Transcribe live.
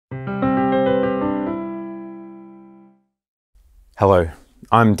Hello,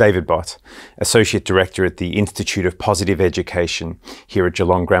 I'm David Bott, Associate Director at the Institute of Positive Education here at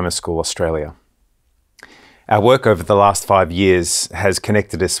Geelong Grammar School, Australia. Our work over the last 5 years has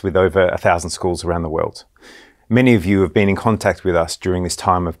connected us with over 1,000 schools around the world. Many of you have been in contact with us during this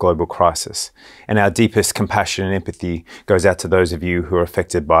time of global crisis, and our deepest compassion and empathy goes out to those of you who are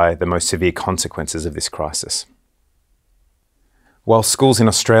affected by the most severe consequences of this crisis. While schools in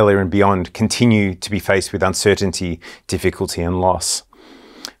Australia and beyond continue to be faced with uncertainty, difficulty and loss,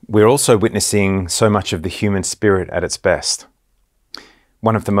 we're also witnessing so much of the human spirit at its best.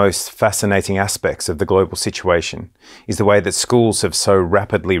 One of the most fascinating aspects of the global situation is the way that schools have so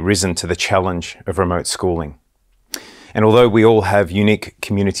rapidly risen to the challenge of remote schooling. And although we all have unique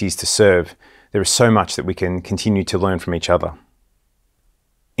communities to serve, there is so much that we can continue to learn from each other.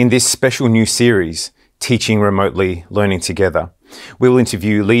 In this special new series, Teaching Remotely, Learning Together, we'll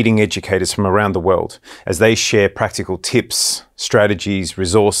interview leading educators from around the world as they share practical tips, strategies,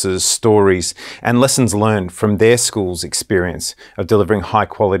 resources, stories, and lessons learned from their school's experience of delivering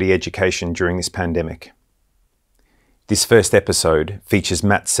high-quality education during this pandemic. This first episode features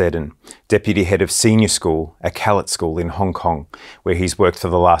Matt Seddon, Deputy Head of Senior School at Kellett School in Hong Kong, where he's worked for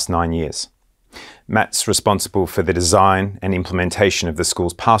the last 9 years. Matt's responsible for the design and implementation of the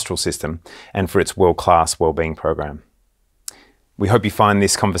school's pastoral system and for its world-class wellbeing program. We hope you find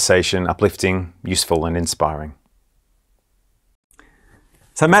this conversation uplifting, useful and inspiring.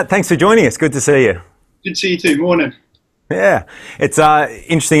 So Matt, thanks for joining us. Good to see you. Good to see you too. Morning. Yeah, it's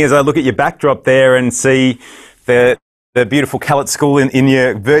interesting as I look at your backdrop there and see the beautiful Kellett School in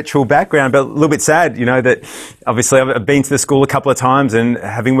your virtual background, but a little bit sad, you know, that obviously I've been to the school a couple of times and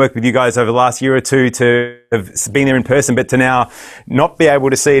having worked with you guys over the last year or two to have been there in person, but to now not be able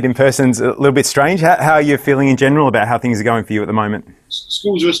to see it in person is a little bit strange. How are you feeling in general about how things are going for you at the moment?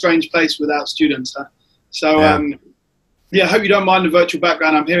 Schools are a strange place without students, huh? So, I hope you don't mind the virtual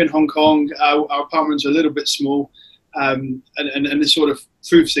background. I'm here in Hong Kong. Our apartments are a little bit small. And this sort of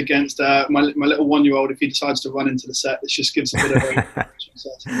proofs against my little 1-year-old if he decides to run into the set. It just gives a bit of a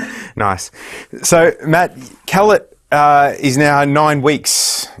Nice. So Matt, Kellett is now 9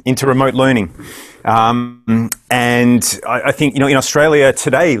 weeks into remote learning. And I think, you know, in Australia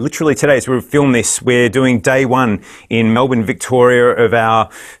today, literally today, as we film this, we're doing day 1 in Melbourne, Victoria of our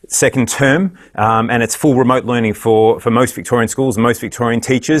second term. And it's full remote learning for most Victorian schools and most Victorian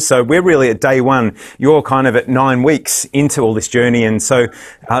teachers. So we're really at day 1. You're kind of at 9 weeks into all this journey. And so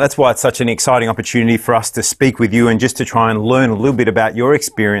that's why it's such an exciting opportunity for us to speak with you and just to try and learn a little bit about your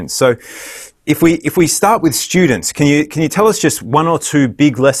experience. So if we start with students, can you tell us just 1 or 2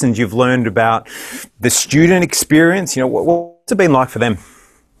 big lessons you've learned about the student experience? You know, what's it been like for them?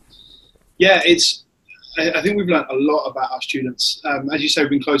 Yeah, I think we've learned a lot about our students. As you say, we've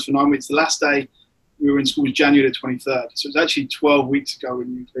been closed for 9 weeks. The last day we were in school was January the 23rd. So it was actually 12 weeks ago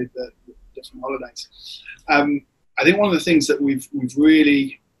when you include the different holidays. I think one of the things that we've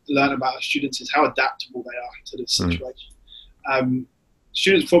really learned about our students is how adaptable they are to this situation.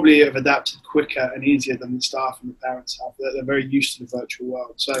 Students probably have adapted quicker and easier than the staff and the parents have. They're very used to the virtual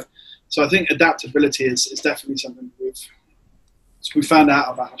world. So I think adaptability is definitely something we found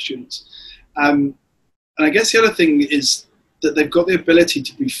out about our students. And I guess the other thing is that they've got the ability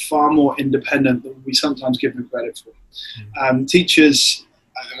to be far more independent than we sometimes give them credit for. Teachers,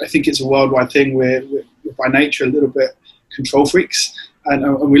 I think it's a worldwide thing. We're by nature a little bit control freaks,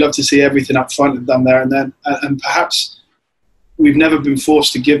 and we love to see everything up front and done there and then. And perhaps we've never been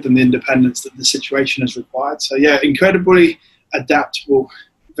forced to give them the independence that the situation has required. So yeah, incredibly adaptable,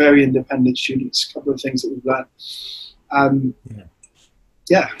 very independent students. A couple of things that we've learned.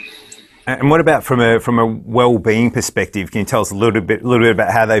 And what about from a well-being perspective? Can you tell us a little bit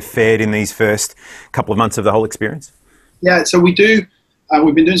about how they've fared in these first couple of months of the whole experience? Yeah, so we do.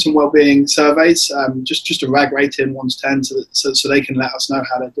 We've been doing some wellbeing surveys, just a rag rating 1 to 10, so they can let us know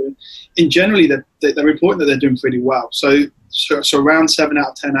how they're doing. In generally, they're reporting that they're doing pretty well. So around 7 out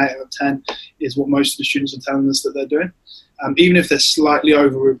of 10, 8 out of 10 is what most of the students are telling us that they're doing. Even if they're slightly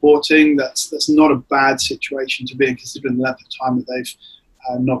over-reporting, that's not a bad situation to be in, considering the length of time that they've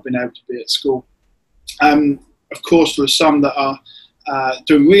not been able to be at school. Of course, there are some that are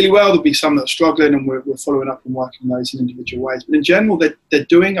doing really well. There'll be some that are struggling, and we're following up and working those in individual ways. But in general, they're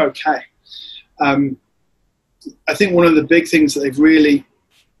doing okay. I think one of the big things that they've really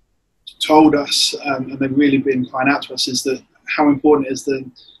told us, and they've really been crying out to us, is that how important it is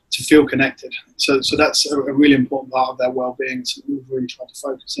to feel connected. So that's a really important part of their well-being. So we've really tried to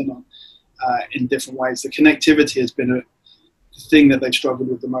focus in on in different ways. The connectivity has been a thing that they've struggled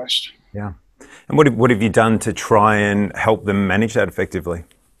with the most. Yeah. And what have you done to try and help them manage that effectively?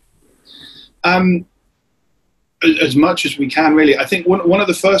 as much as we can, really. I think one of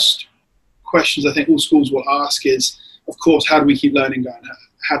the first questions I think all schools will ask is, of course, how do we keep learning going?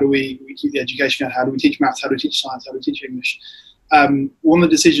 How do we keep the education going? How do we teach maths? How do we teach science? How do we teach English? One of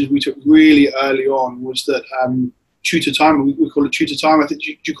the decisions we took really early on was that tutor time, we call it tutor time. I think,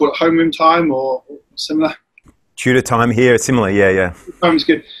 do you call it homeroom time or similar? Tutor time here, similar, yeah. Time's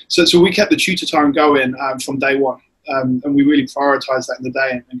good. So we kept the tutor time going from day one, and we really prioritised that in the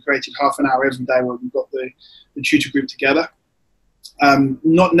day and created half an hour every day where we got the tutor group together.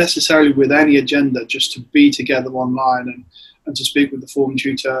 Not necessarily with any agenda, just to be together online and to speak with the form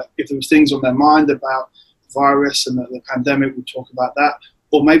tutor. If there was things on their mind about the virus and the pandemic, we'd talk about that.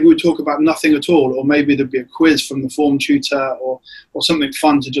 Or maybe we'd talk about nothing at all, or maybe there'd be a quiz from the form tutor or something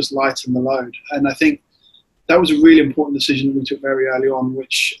fun to just lighten the load. And I think that was a really important decision that we took very early on,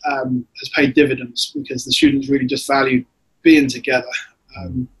 which has paid dividends because the students really just valued being together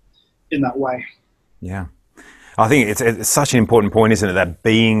in that way. Yeah. I think it's such an important point, isn't it, that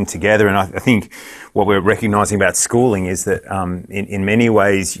being together. And I think what we're recognising about schooling is that in many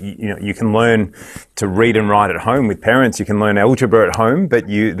ways, you can learn to read and write at home with parents. You can learn algebra at home, but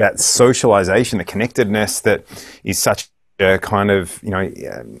that socialisation, the connectedness that is such a kind of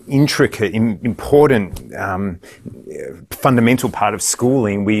intricate, important, fundamental part of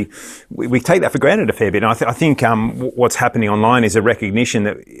schooling, we take that for granted a fair bit. And I think what's happening online is a recognition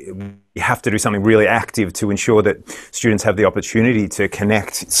that you have to do something really active to ensure that students have the opportunity to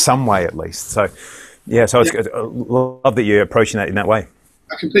connect some way at least. So, I love that you're approaching that in that way.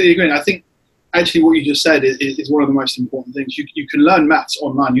 I completely agree. And I think actually what you just said is one of the most important things. You can learn maths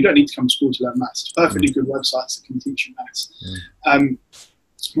online. You don't need to come to school to learn maths. There's perfectly good websites that can teach you maths.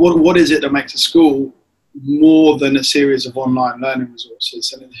 What is it that makes a school more than a series of online learning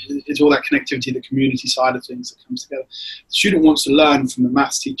resources? And it's all that connectivity, the community side of things that comes together. The student wants to learn from the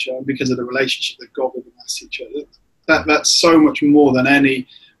maths teacher because of the relationship they've got with the maths teacher. That's so much more than any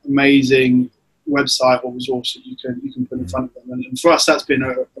amazing website or resource that you can put in front of them. And for us, that's been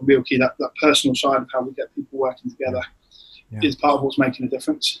a real key. That personal side of how we get people working together is part of what's making a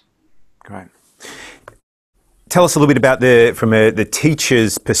difference. Great. Tell us a little bit about from the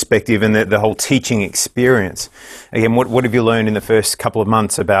teacher's perspective and the whole teaching experience. Again, what have you learned in the first couple of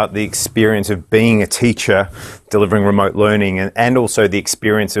months about the experience of being a teacher, delivering remote learning, and also the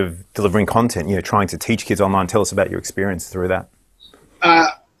experience of delivering content, trying to teach kids online? Tell us about your experience through that.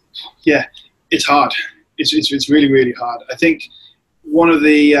 It's hard. It's really, really hard. I think one of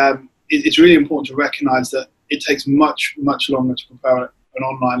the it's really important to recognise that it takes much, much longer to prepare an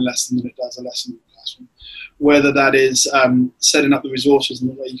online lesson than it does a lesson in the classroom. Whether that is setting up the resources in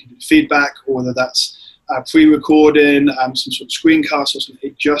the way you can do feedback, or whether that's pre-recording, some sort of screencast or something,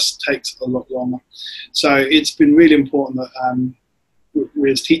 it just takes a lot longer. So it's been really important that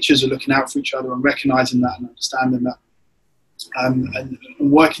we as teachers are looking out for each other and recognising that and understanding that. And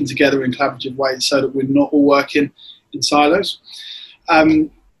working together in collaborative ways so that we're not all working in silos. Our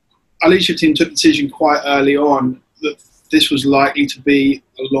leadership team took the decision quite early on that this was likely to be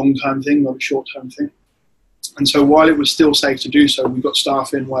a long-term thing, not a short-term thing. And so while it was still safe to do so, we got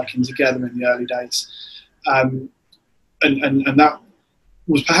staff in working together in the early days. And that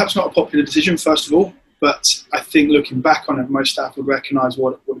was perhaps not a popular decision, first of all, but I think looking back on it, most staff would recognise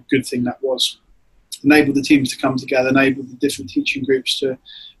what a good thing that was. Enabled the teams to come together, enabled the different teaching groups to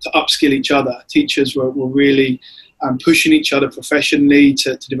upskill each other. Teachers were really pushing each other professionally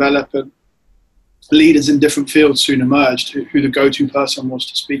to develop, and leaders in different fields soon emerged who the go-to person was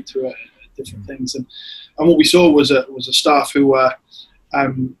to speak to at different things. And what we saw was a staff who were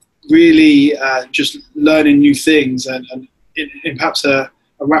really just learning new things and in perhaps a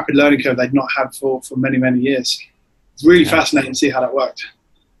rapid learning curve they'd not had for many, many years. It's really fascinating to see how that worked.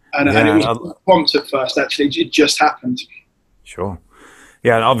 And it was prompt at first, actually. It just happened. Sure.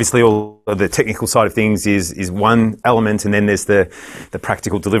 Yeah, and obviously all of the technical side of things is one element, and then there's the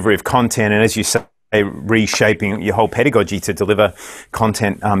practical delivery of content. And as you say, reshaping your whole pedagogy to deliver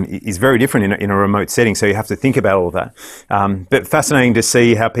content is very different in a remote setting. So you have to think about all of that. But fascinating to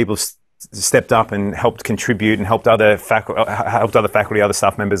see how people stepped up and helped contribute and helped other faculty, other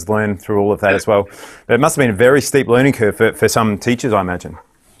staff members learn through all of that as well. But it must have been a very steep learning curve for some teachers, I imagine.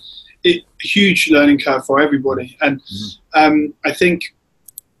 A huge learning curve for everybody, and I think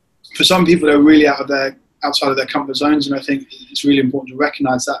for some people they're really outside of their comfort zones, and I think it's really important to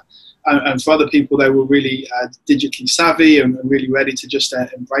recognise that. And for other people, they were really digitally savvy and really ready to just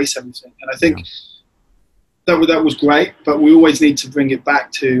embrace everything. And I think that was great, but we always need to bring it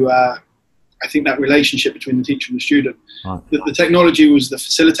back to I think that relationship between the teacher and the student. Right. The technology was the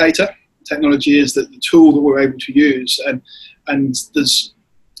facilitator. Technology is the tool that we're able to use, and there's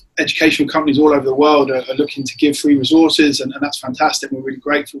educational companies all over the world are looking to give free resources, and that's fantastic. We're really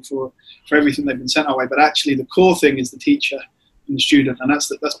grateful for everything they've been sent our way. But actually, the core thing is the teacher and the student, and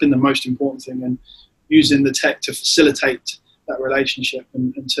that's been the most important thing. And using the tech to facilitate that relationship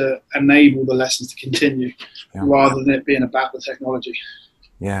and to enable the lessons to continue, rather than it being about the technology.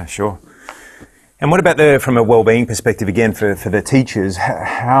 Yeah, sure. And what about from a wellbeing perspective, again, for the teachers,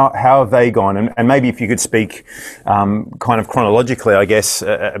 how have they gone? And maybe if you could speak kind of chronologically, I guess,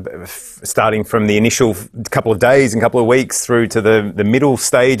 starting from the initial couple of days and couple of weeks through to the middle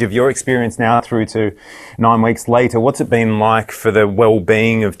stage of your experience now through to 9 weeks later, what's it been like for the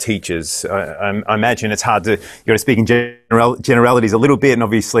wellbeing of teachers? I imagine it's hard to, you've got to speak in generalities a little bit, and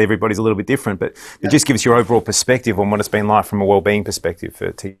obviously everybody's a little bit different, but just give us your overall perspective on what it's been like from a wellbeing perspective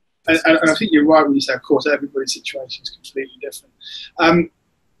for teachers. And I think you're right when you say, of course, everybody's situation is completely different.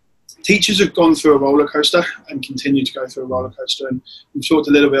 Teachers have gone through a roller coaster and continue to go through a roller coaster. And we've talked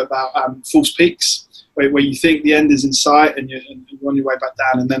a little bit about false peaks, where you think the end is in sight and you're on your way back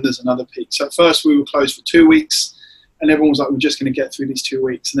down, and then there's another peak. So at first we were closed for 2 weeks, and everyone was like, we're just going to get through these 2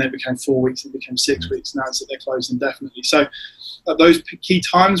 weeks. And then it became 4 weeks, it became 6 weeks. Now it's that they're closed indefinitely. So at those key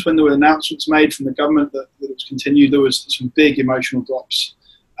times when there were announcements made from the government that it was continued, there was some big emotional drops.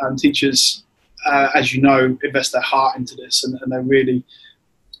 Teachers, as you know, invest their heart into this, and they're really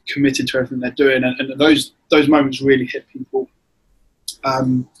committed to everything they're doing. And those moments really hit people,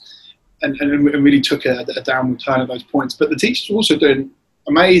 and really took a downward turn at those points. But the teachers were also doing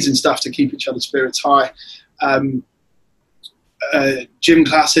amazing stuff to keep each other's spirits high. Gym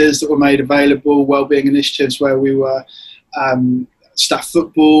classes that were made available, wellbeing initiatives where we were staff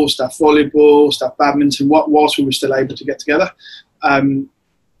football, staff volleyball, staff badminton, whilst we were still able to get together.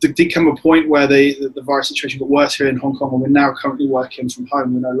 There did come a point where the virus situation got worse here in Hong Kong, and we're now currently working from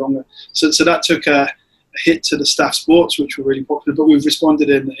home. We're no longer. So that took a hit to the staff sports, which were really popular, but we've responded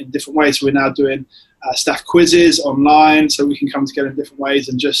in different ways. So we're now doing staff quizzes online, so we can come together in different ways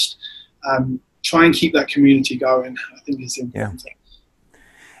and just try and keep that community going, I think is the important thing.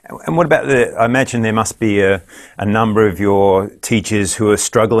 And what about I imagine there must be a number of your teachers who are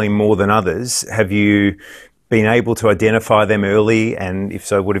struggling more than others. Have you been able to identify them early, and if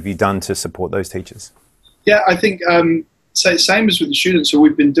so, what have you done to support those teachers? Yeah, I think same as with the students. So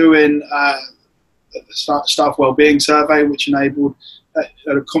we've been doing a staff wellbeing survey, which enabled at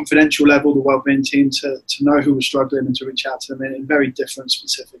a confidential level the wellbeing team to know who was struggling and to reach out to them in very different,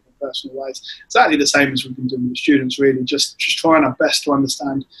 specific and personal ways. Exactly the same as we've been doing with the students, really, just trying our best to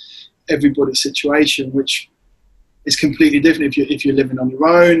understand everybody's situation, which is completely different if you're living on your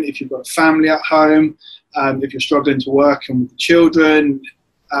own, if you've got a family at home, if you're struggling to work and with the children,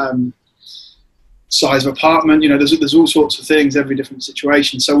 size of apartment, there's all sorts of things, every different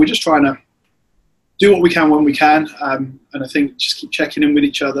situation. So we're just trying to do what we can when we can, and I think just keep checking in with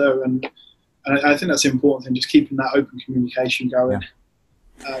each other, and I think that's the important thing, just keeping that open communication going. Yeah.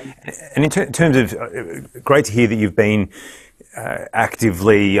 And in terms of, great to hear that you've been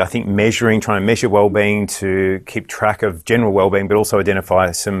actively, I think, trying to measure wellbeing to keep track of general wellbeing, but also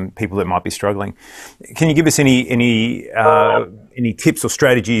identify some people that might be struggling. Can you give us any tips or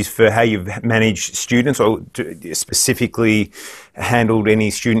strategies for how you've managed students, or specifically handled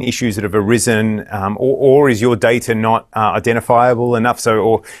any student issues that have arisen, or is your data not identifiable enough?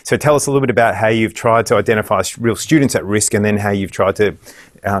 So tell us a little bit about how you've tried to identify real students at risk, and then how you've tried to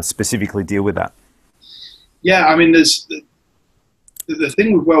specifically deal with that. Yeah, I mean, the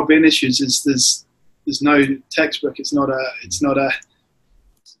thing with wellbeing issues is there's no textbook. It's not a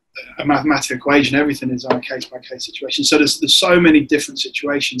mathematical equation. Everything is on a case by case situation. So there's so many different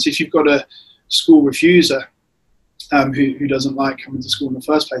situations. If you've got a school refuser who doesn't like coming to school in the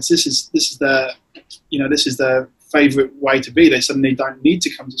first place, this is their favourite way to be. They suddenly don't need to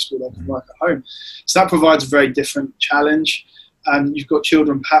come to school. They can work at home. So that provides a very different challenge. You've got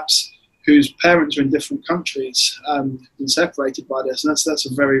children perhaps whose parents are in different countries, been separated by this, and that's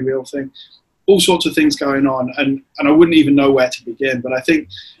a very real thing. All sorts of things going on, and I wouldn't even know where to begin. But I think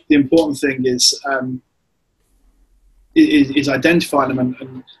the important thing is identifying them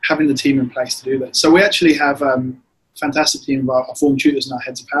and having the team in place to do that. So we actually have a fantastic team of our form tutors and our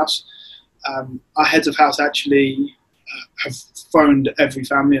heads of house. Our heads of house actually have phoned every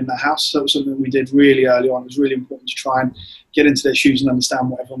family in their house. So it was something we did really early on. It was really important to try and get into their shoes and understand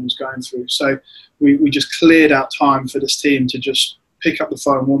what everyone was going through. So we just cleared out time for this team to just pick up the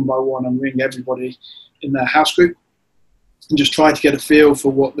phone one by one and ring everybody in their house group and just try to get a feel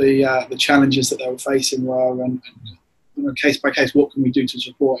for what the challenges that they were facing were, and case by case, what can we do to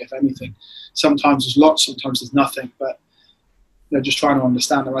support, if anything. Sometimes there's lots, sometimes there's nothing, but just trying to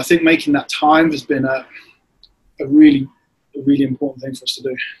understand them. I think making that time has been a really important thing for us to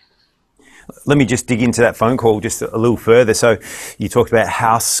do. Let me just dig into that phone call just a little further. So you talked about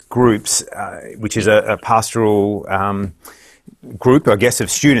house groups, which is a pastoral group, I guess, of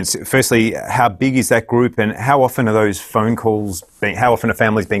students. Firstly, how big is that group, and how often are those phone calls how often are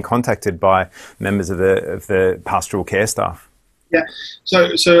families being contacted by members of the pastoral care staff? Yeah,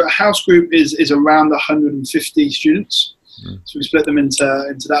 so a house group is around 150 students. So we split them into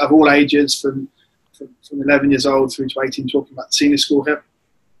that of all ages, from 11 years old through to 18, talking about the senior school here.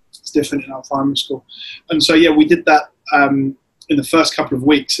 It's different in our primary school. And so, yeah, we did that in the first couple of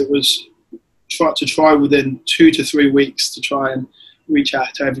weeks. It was to try within 2 to 3 weeks to try and reach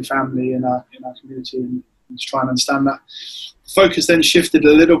out to every family in our community and to try and understand that. Focus then shifted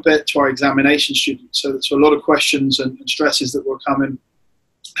a little bit to our examination students. So a lot of questions and stresses that were coming.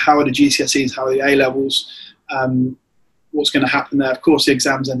 How are the GCSEs? How are the A-levels? What's going to happen there? Of course, the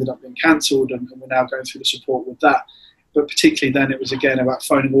exams ended up being cancelled, and we're now going through the support with that. But particularly then, it was again about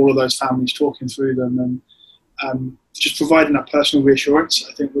phoning all of those families, talking through them, and just providing that personal reassurance,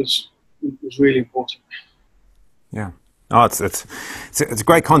 I think was really important. Yeah. Oh, it's a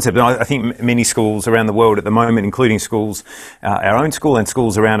great concept. And I think many schools around the world at the moment, including schools, our own school and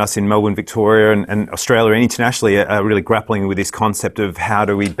schools around us in Melbourne, Victoria and Australia and internationally, are really grappling with this concept of how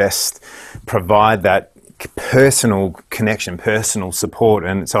do we best provide that personal connection, personal support.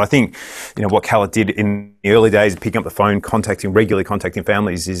 And so I think, what Kellett did in the early days, picking up the phone, regularly contacting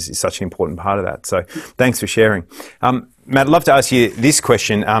families is such an important part of that. So thanks for sharing. Matt, I'd love to ask you this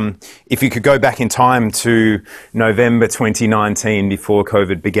question. If you could go back in time to November 2019, before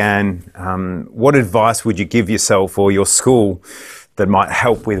COVID began, what advice would you give yourself or your school that might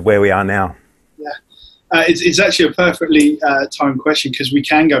help with where we are now? It's actually a perfectly timed question, because we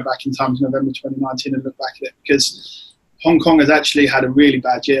can go back in time to November 2019 and look back at it, because Hong Kong has actually had a really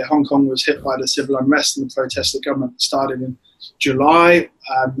bad year. Hong Kong was hit by the civil unrest and the protests of the government that started in July,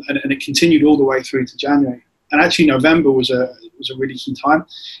 and it continued all the way through to January. And actually November was a really key time.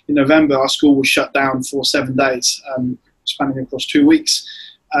 In November, our school was shut down for 7 days, spanning across 2 weeks,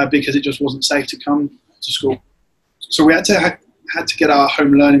 because it just wasn't safe to come to school. So we had to get our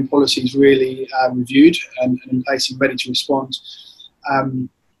home learning policies really reviewed and in place and ready to respond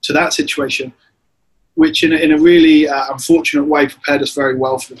to that situation, which in a really unfortunate way prepared us very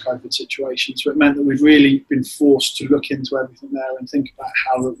well for the COVID situation. So it meant that we've really been forced to look into everything there and think about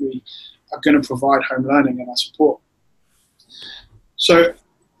how that we are going to provide home learning and our support. So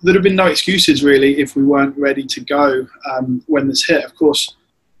there'd have been no excuses really if we weren't ready to go when this hit. Of course,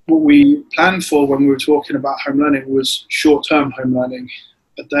 what we planned for when we were talking about home learning was short-term home learning,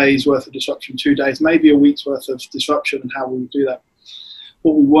 a day's worth of disruption, 2 days, maybe a week's worth of disruption, and how we would do that.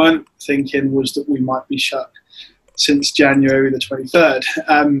 What we weren't thinking was that we might be shut since January the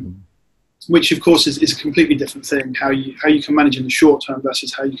 23rd, which of course is a completely different thing, how you can manage in the short term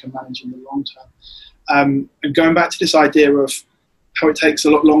versus how you can manage in the long term. And going back to this idea of how it takes a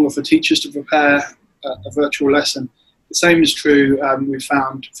lot longer for teachers to prepare a virtual lesson, the same is true, we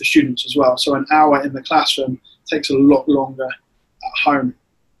found, for students as well. So an hour in the classroom takes a lot longer at home.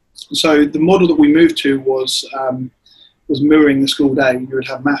 So the model that we moved to was mirroring the school day. You would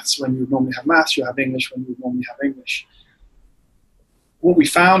have maths when you would normally have maths, you have English when you would normally have English. What we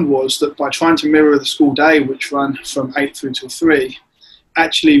found was that by trying to mirror the school day, which ran from 8 through till 3,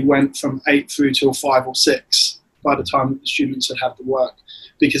 actually went from 8 through till 5 or 6 by the time that the students had the work,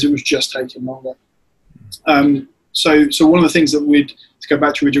 because it was just taking longer. So one of the things that to go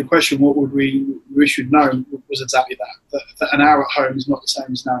back to your original question, what would we should know, was exactly that an hour at home is not the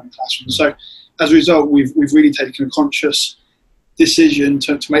same as an hour in the classroom. So as a result, we've really taken a conscious decision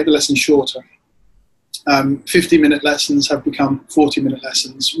to make the lessons shorter. 50-minute lessons have become 40-minute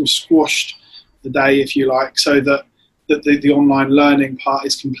lessons. We've squashed the day, if you like, so that the online learning part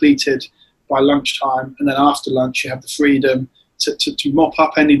is completed by lunchtime, and then after lunch you have the freedom to mop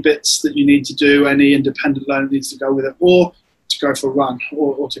up any bits that you need to do, any independent learning needs to go with it, or to go for a run,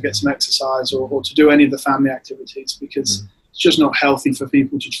 or to get some exercise, or to do any of the family activities, because it's just not healthy for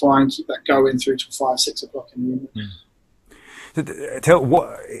people to try and keep that going through to 5, 6 o'clock in the evening.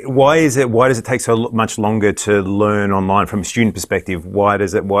 Why does it take so much longer to learn online from a student perspective? Why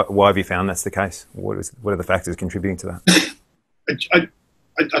have you found that's the case? What are the factors contributing to that?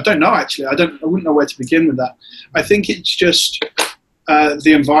 I don't know, actually. I wouldn't know where to begin with that. I think it's just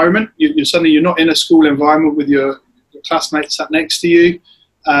the environment. You're not in a school environment with your classmates sat next to you.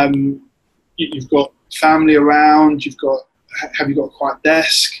 You've got family around. Have you got a quiet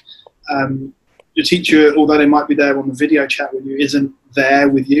desk? Your teacher, although they might be there on the video chat with you, isn't there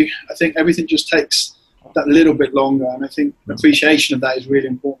with you. I think everything just takes that little bit longer, and I think appreciation of that is really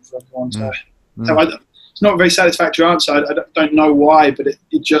important for everyone. So it's it's not a very satisfactory answer. I don't know why, but it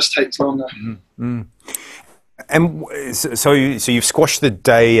just takes longer. Mm-hmm. And so you've squashed the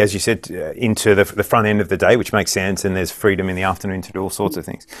day, as you said, into the front end of the day, which makes sense, and there's freedom in the afternoon to do all sorts of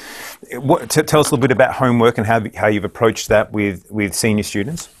things. Tell us a little bit about homework and how you've approached that with senior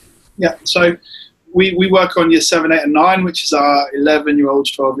students. Yeah, so we work on year 7, 8 and 9, which is our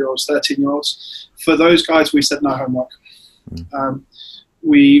 11-year-olds, 12-year-olds, 13-year-olds. For those guys, we said no homework.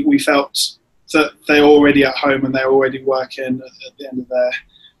 We felt that they're already at home and they're already working at the end of their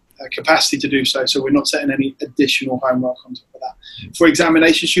capacity to do so, so we're not setting any additional homework on top of that. For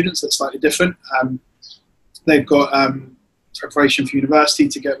examination students, that's slightly different. They've got preparation for university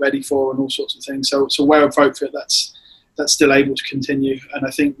to get ready for and all sorts of things, so where appropriate, that's still able to continue. And I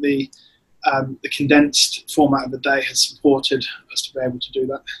think the condensed format of the day has supported us to be able to do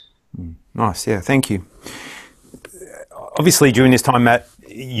that. Nice, yeah, thank you. Obviously, during this time, Matt,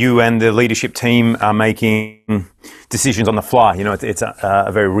 you and the leadership team are making decisions on the fly. You know, it's a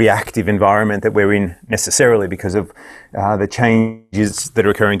very reactive environment that we're in necessarily because of the changes that are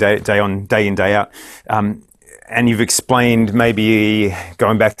occurring day in, day out. And you've explained maybe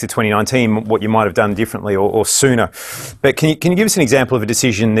going back to 2019 what you might have done differently or sooner. But can you give us an example of a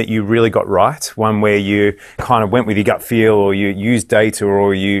decision that you really got right? One where you kind of went with your gut feel, or you used data,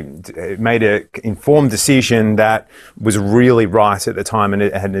 or you made an informed decision that was really right at the time and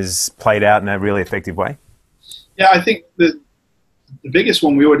it has played out in a really effective way? Yeah, I think the biggest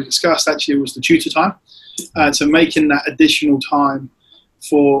one we already discussed actually was the tutor time. So making that additional time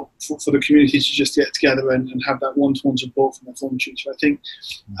for the community to just get together and have that one-to-one support from their former tutor. I think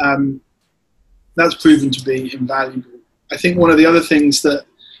that's proven to be invaluable. I think one of the other things that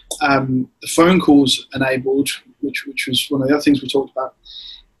the phone calls enabled, which was one of the other things we talked about,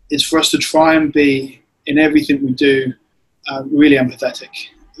 is for us to try and be, in everything we do, really empathetic.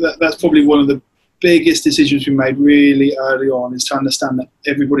 That's probably one of the biggest decisions we made really early on, is to understand that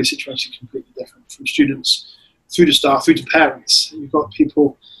everybody's situation is completely different, from students through to staff, through to parents. You've got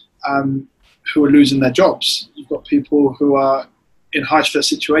people who are losing their jobs. You've got people who are in high stress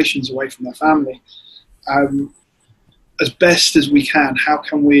situations away from their family. As best as we can, how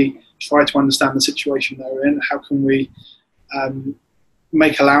can we try to understand the situation they're in? How can we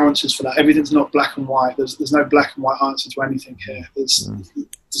make allowances for that? Everything's not black and white. There's no black and white answer to anything here. There's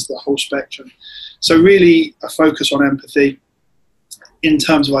the whole spectrum. So really a focus on empathy in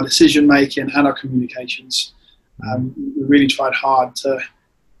terms of our decision making and our communications. We really tried hard to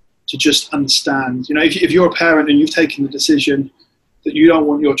just understand. You know, if you're a parent and you've taken the decision that you don't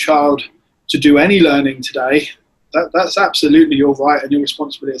want your child to do any learning today, that's absolutely your right and your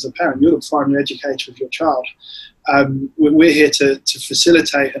responsibility as a parent. You're the primary educator of your child. We're here to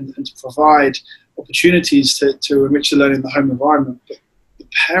facilitate and to provide opportunities to enrich the learning in the home environment. But the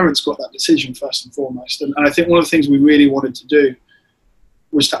parents got that decision first and foremost. And I think one of the things we really wanted to do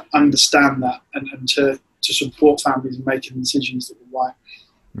was to understand that and to support families in making decisions that were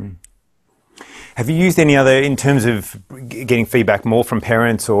right. Have you used any other, in terms of getting feedback more from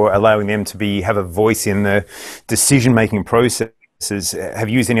parents or allowing them to have a voice in the decision-making processes, have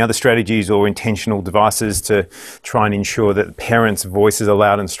you used any other strategies or intentional devices to try and ensure that parents' voices are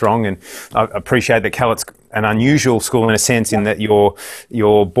loud and strong? And I appreciate that Kellett's an unusual school in a sense, in that your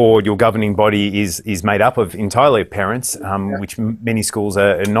board, your governing body is made up of entirely of parents, which many schools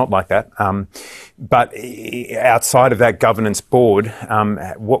are not like that. But outside of that governance board,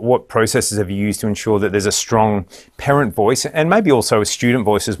 what processes have you used to ensure that there's a strong parent voice and maybe also a student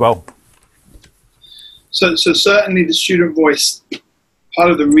voice as well? So certainly the student voice,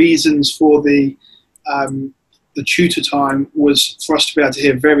 part of the reasons for the tutor time was for us to be able to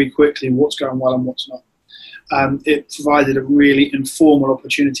hear very quickly what's going well and what's not. It provided a really informal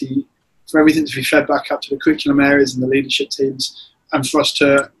opportunity for everything to be fed back up to the curriculum areas and the leadership teams, and for us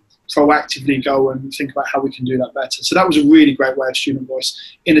to proactively go and think about how we can do that better. So that was a really great way of student voice,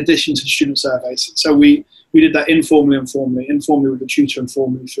 in addition to the student surveys. So we did that informally with the tutor,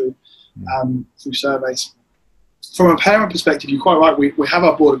 informally through surveys. From a parent perspective, you're quite right, we have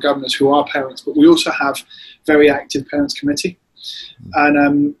our board of governors who are parents, but we also have very active parents committee.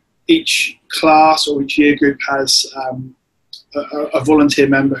 And each class or each year group has a volunteer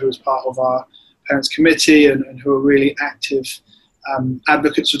member who is part of our parents committee and who are really active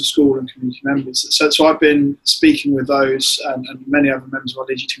advocates of the school and community members. So I've been speaking with those, and many other members of our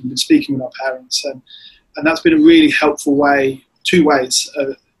leadership team have been speaking with our parents, and that's been a really helpful way, two ways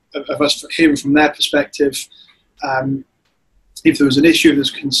of us hearing from their perspective. If there was an issue, if there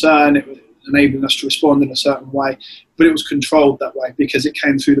was concern, it was enabling us to respond in a certain way, but it was controlled that way because it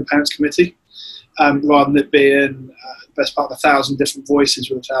came through the parents committee. rather than it being the best part of 1,000 different voices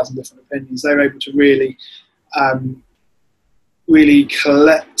with 1,000 different opinions. They were able to really really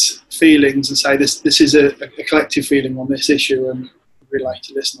collect feelings and say this is a collective feeling on this issue, and really like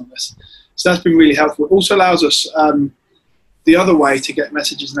to listen on this. So that's been really helpful. It also allows us the other way to get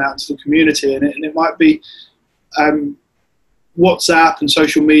messages out to the community, and it might be WhatsApp and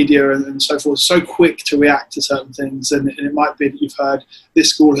social media and so forth, so quick to react to certain things, and it might be that you've heard this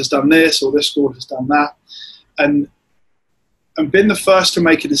school has done this or this school has done that, and being the first to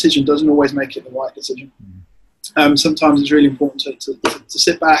make a decision doesn't always make it the right decision. Sometimes it's really important to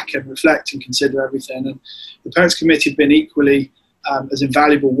sit back and reflect and consider everything, and the Parents Committee have been equally as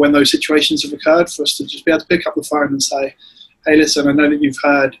invaluable when those situations have occurred, for us to just be able to pick up the phone and say, hey, listen, I know that you've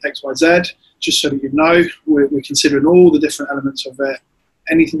heard X, Y, Z, just so that you know, we're considering all the different elements of it.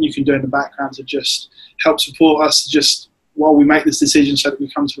 Anything you can do in the background to just help support us, just while we make this decision so that we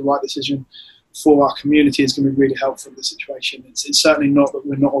come to the right decision for our community, is going to be really helpful in the situation. It's certainly not that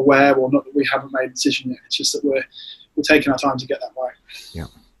we're not aware or not that we haven't made a decision yet. It's just that we're taking our time to get that right. Yeah.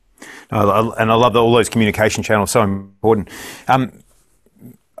 And I love that all those communication channels are so important.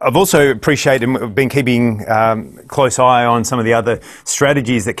 I've also appreciated and been keeping close eye on some of the other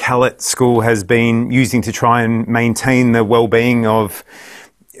strategies that Kellett School has been using to try and maintain the well-being of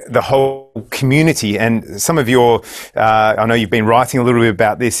the whole community. And some of your, I know you've been writing a little bit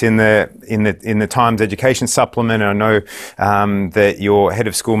about this in the Times Education Supplement. And I know that your head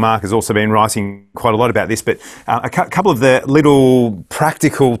of school, Mark, has also been writing quite a lot about this. But a couple of the little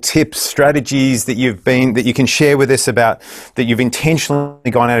practical tips, strategies that you can share with us about that you've intentionally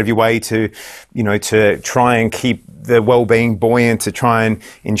gone out of your way to, to try and keep the well-being buoyant, to try and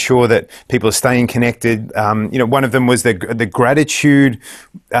ensure that people are staying connected. One of them was the gratitude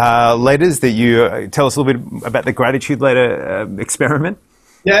letters that you tell us a little bit about the gratitude letter experiment.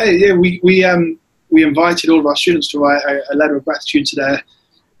 Yeah. We invited all of our students to write a letter of gratitude to their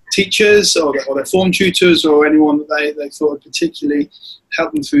teachers or their form tutors or anyone that they thought would particularly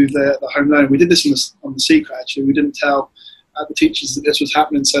help them through the home learning. We did this on the secret, actually. We didn't tell the teachers that this was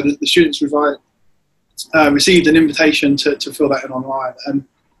happening, so the students received an invitation to fill that in online, and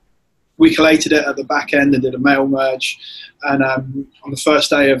we collated it at the back end and did a mail merge. And on the first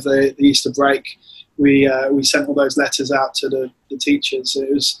day of the Easter break, we sent all those letters out to the teachers.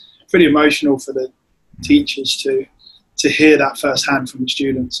 It was pretty emotional for the teachers to hear that firsthand from the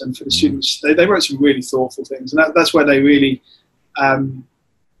students, and for the students, they wrote some really thoughtful things, and that's where they really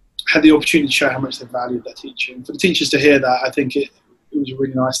had the opportunity to show how much they valued their teacher. And for the teachers to hear that, I think it was a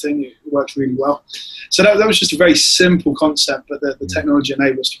really nice thing. It worked really well. So that was just a very simple concept, but the technology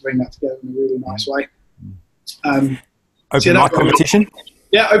enabled us to bring that together in a really nice way. Open mic competition?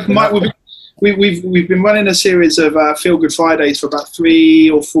 Yeah, open mic. We've been running a series of Feel Good Fridays for about 3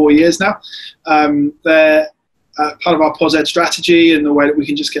 or 4 years now. They're part of our POS Ed strategy, and the way that we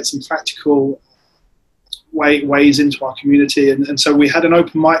can just get some practical ways into our community. And so we had an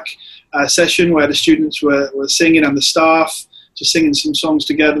open mic session where the students were singing, and the staff just singing some songs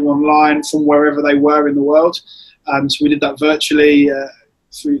together online from wherever they were in the world. So we did that virtually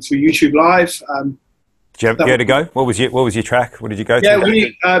through YouTube Live. Did you have to go? What was your track? What did you go to?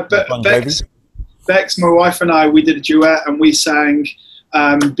 Yeah, Bex, my wife, and I, we did a duet, and we sang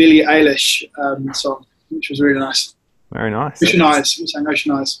Billie Eilish song, which was really nice. Very nice. Ocean Eyes. We sang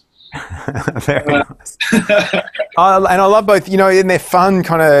Ocean Eyes. Very nice. And I love both, and they're fun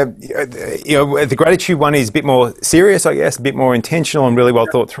kind of, the gratitude one is a bit more serious, I guess, a bit more intentional and really well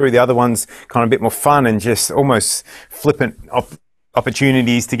thought through. The other one's kind of a bit more fun and just almost flippant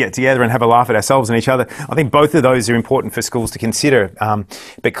opportunities to get together and have a laugh at ourselves and each other. I think both of those are important for schools to consider.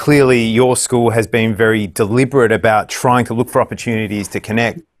 But clearly your school has been very deliberate about trying to look for opportunities to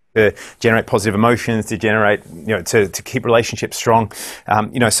connect, to generate positive emotions, to generate, to keep relationships strong.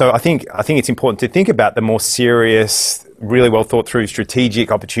 So I think it's important to think about the more serious, really well thought through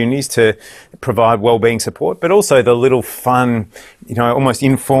strategic opportunities to provide wellbeing support, but also the little fun, almost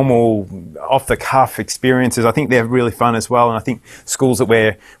informal, off the cuff experiences. I think they're really fun as well. And I think schools that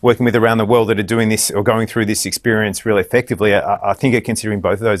we're working with around the world that are doing this or going through this experience really effectively, I think are considering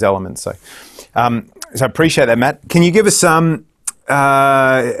both of those elements. So I appreciate that, Matt. Can you give us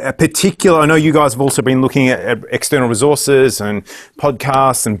a particular, I know you guys have also been looking at external resources and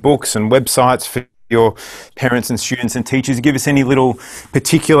podcasts and books and websites for your parents and students and teachers. Give us any little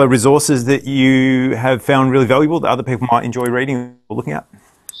particular resources that you have found really valuable that other people might enjoy reading or looking at?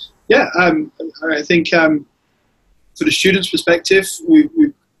 Yeah, I think for the students' perspective, we've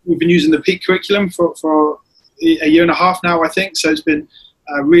been using the Peak curriculum for a year and a half now, I think. So it's been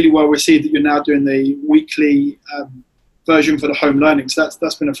really well received that you're now doing the weekly version for the home learning. So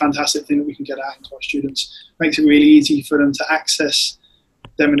that's been a fantastic thing that we can get out into our students. Makes it really easy for them to access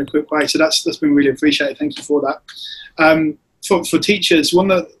them in a quick way. So that's been really appreciated. Thank you for that. For teachers,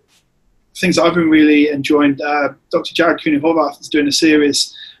 one of the things that I've been really enjoying, Dr. Jared Cooney-Horvath is doing a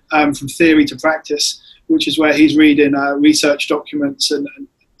series from theory to practice, which is where he's reading research documents and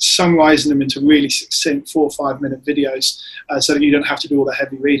summarising them into really succinct 4 or 5 minute videos so that you don't have to do all the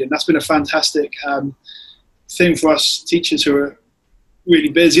heavy reading. That's been a fantastic thing for us teachers who are really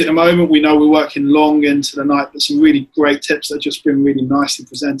busy at the moment. We know we're working long into the night, but some really great tips that have just been really nicely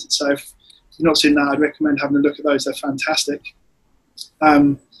presented. So if you've not seen that, I'd recommend having a look at those. They're fantastic.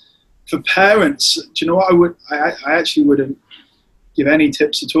 For parents, do you know what I actually wouldn't give any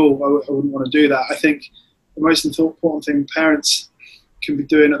tips at all. I wouldn't want to do that. I think the most important thing parents can be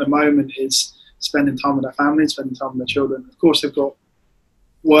doing at the moment is spending time with their family, spending time with their children. Of course, they've got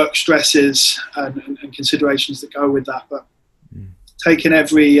work stresses and considerations that go with that, but taking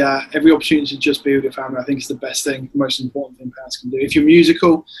every opportunity to just be with your family, I think, is the best thing, the most important thing parents can do. If you're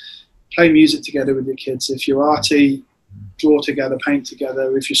musical, play music together with your kids. If you're arty, draw together, paint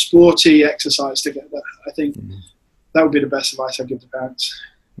together. If you're sporty, exercise together. I think that would be the best advice I give to parents.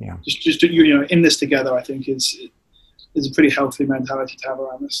 Yeah. Just in this together, I think is a pretty healthy mentality to have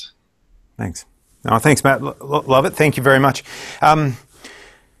around this. Thanks. Oh, thanks, Matt. Love it. Thank you very much.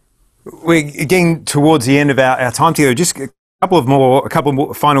 We're getting towards the end of our time together. Just a couple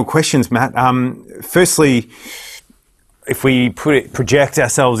more final questions, Matt. Firstly, if we project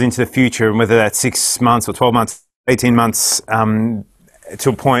ourselves into the future, and whether that's 6 months or 12 months, 18 months, to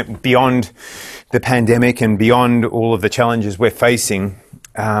a point beyond the pandemic and beyond all of the challenges we're facing,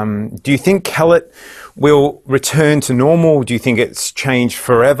 do you think Kellett will return to normal? Do you think it's changed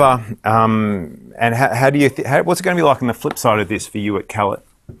forever? And how do you what's it going to be like on the flip side of this for you at Kellett?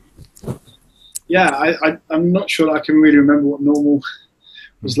 Yeah, I'm not sure that I can really remember what normal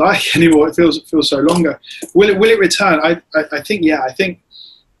was like anymore. It feels so longer. Will it return? I think yeah. I think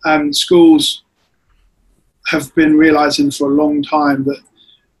schools have been realising for a long time that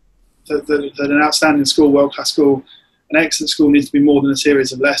an outstanding school, world-class school, an excellent school needs to be more than a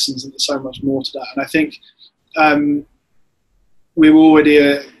series of lessons, and there's so much more to that. And I think we were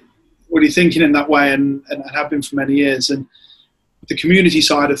already thinking in that way and have been for many years. And the community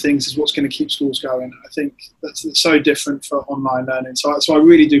side of things is what's going to keep schools going. I think that's so different for online learning. So I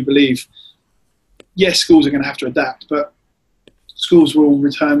really do believe, yes, schools are going to have to adapt, but schools will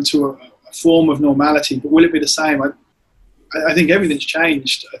return to a form of normality. But will it be the same? I think everything's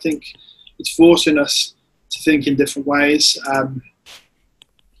changed. I think it's forcing us to think in different ways. And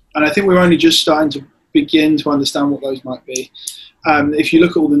I think we're only just starting to begin to understand what those might be. If you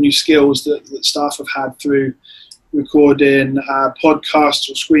look at all the new skills that staff have had through recording podcasts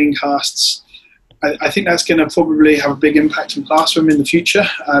or screencasts, I think that's going to probably have a big impact on classroom in the future.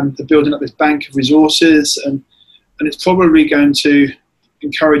 They're building up this bank of resources, and it's probably going to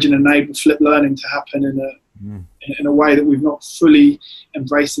encourage and enable flipped learning to happen in a way that we've not fully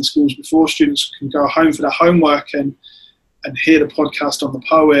embraced in schools before. Students can go home for their homework and hear the podcast on the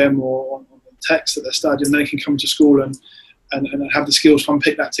poem or on the text that they're studying, and they can come to school and have the skills to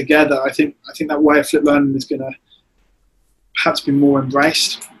unpick that together. I think that way of flipped learning is going to perhaps be more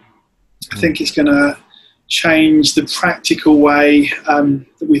embraced. I think it's going to change the practical way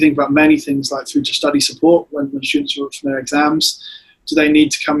that we think about many things, like through to study support when students are up for their exams. Do they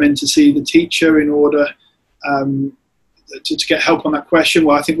need to come in to see the teacher in order to get help on that question?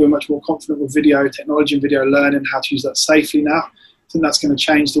 Well, I think we're much more confident with video technology and video learning, how to use that safely now. I think that's going to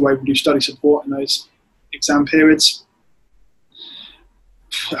change the way we do study support in those exam periods.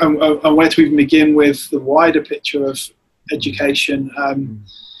 And where to even begin with the wider picture of education.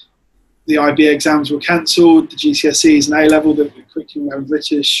 The IB exams were cancelled, the GCSEs and A-level, the curriculum and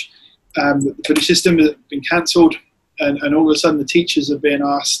British, the British system has been cancelled, and all of a sudden the teachers are being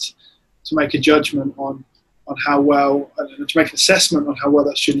asked to make a judgment on how well, to make an assessment on how well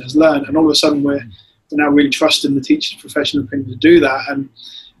that student has learned, and all of a sudden we're now really trusting the teacher's professional opinion to do that. And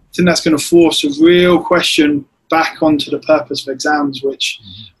I think that's going to force a real question back onto the purpose of exams, which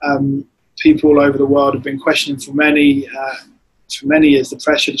people all over the world have been questioning for many years, the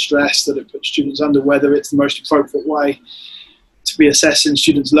pressure, the stress that it puts students under, whether it's the most appropriate way to be assessing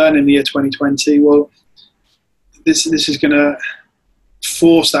students' learning in the year 2020. Well, this is going to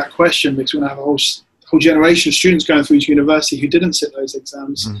force that question, because we're going to have a whole generation of students going through to university who didn't sit those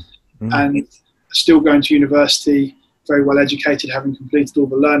exams and are still going to university very well educated, having completed all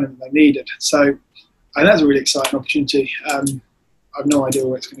the learning that they needed. So I think that's a really exciting opportunity. I have no idea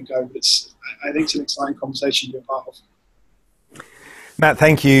where it's going to go, but I think it's an exciting conversation to be a part of. Matt,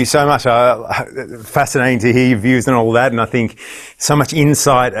 thank you so much. Fascinating to hear your views on all that, and I think so much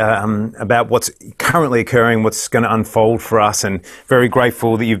insight about what's currently occurring, what's going to unfold for us, and very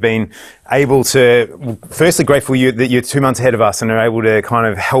grateful that you've been able to, firstly grateful that you're 2 months ahead of us and are able to kind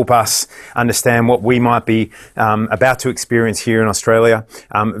of help us understand what we might be about to experience here in Australia.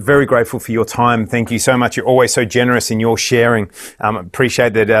 Very grateful for your time. Thank you so much. You're always so generous in your sharing.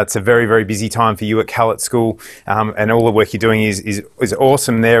 Appreciate that it's a very, very busy time for you at Kellett School, and all the work you're doing is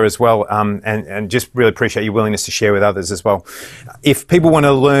awesome there as well, and just really appreciate your willingness to share with others as well. If people want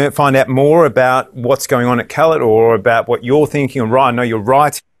to find out more about what's going on at Kellett or about what you're thinking, and I know you're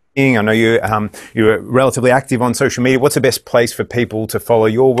writing, I know you're relatively active on social media. What's the best place for people to follow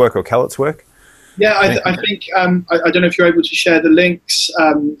your work or Kellett's work? Yeah, I think, I don't know if you're able to share the links,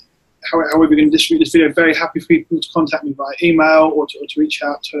 however we're going to distribute this video. Very happy for people to contact me via email or to reach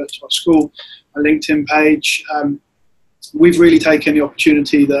out to our school, our LinkedIn page. We've really taken the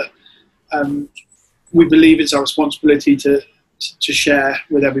opportunity that we believe it's our responsibility to share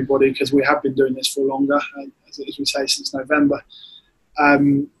with everybody, because we have been doing this for longer, as we say, since November.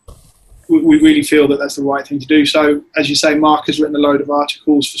 We really feel that that's the right thing to do. So, as you say, Mark has written a load of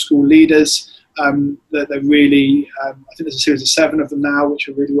articles for school leaders that they're really, I think there's a series of 7 of them now, which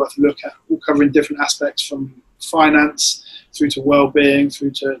are really worth a look at, all covering different aspects from finance through to wellbeing,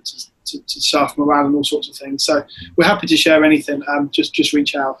 through to staff morale and all sorts of things. So we're happy to share anything. Just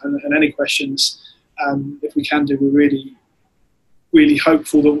reach out, and any questions, if we can do, we're really, really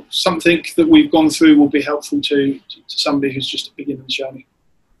hopeful that something that we've gone through will be helpful to somebody who's just beginning the journey.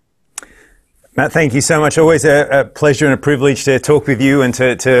 Matt, thank you so much. Always a pleasure and a privilege to talk with you and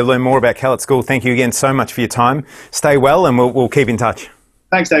to learn more about Kellett School. Thank you again so much for your time. Stay well, and we'll keep in touch.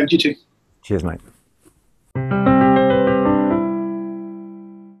 Thanks, David. You too. Cheers, mate.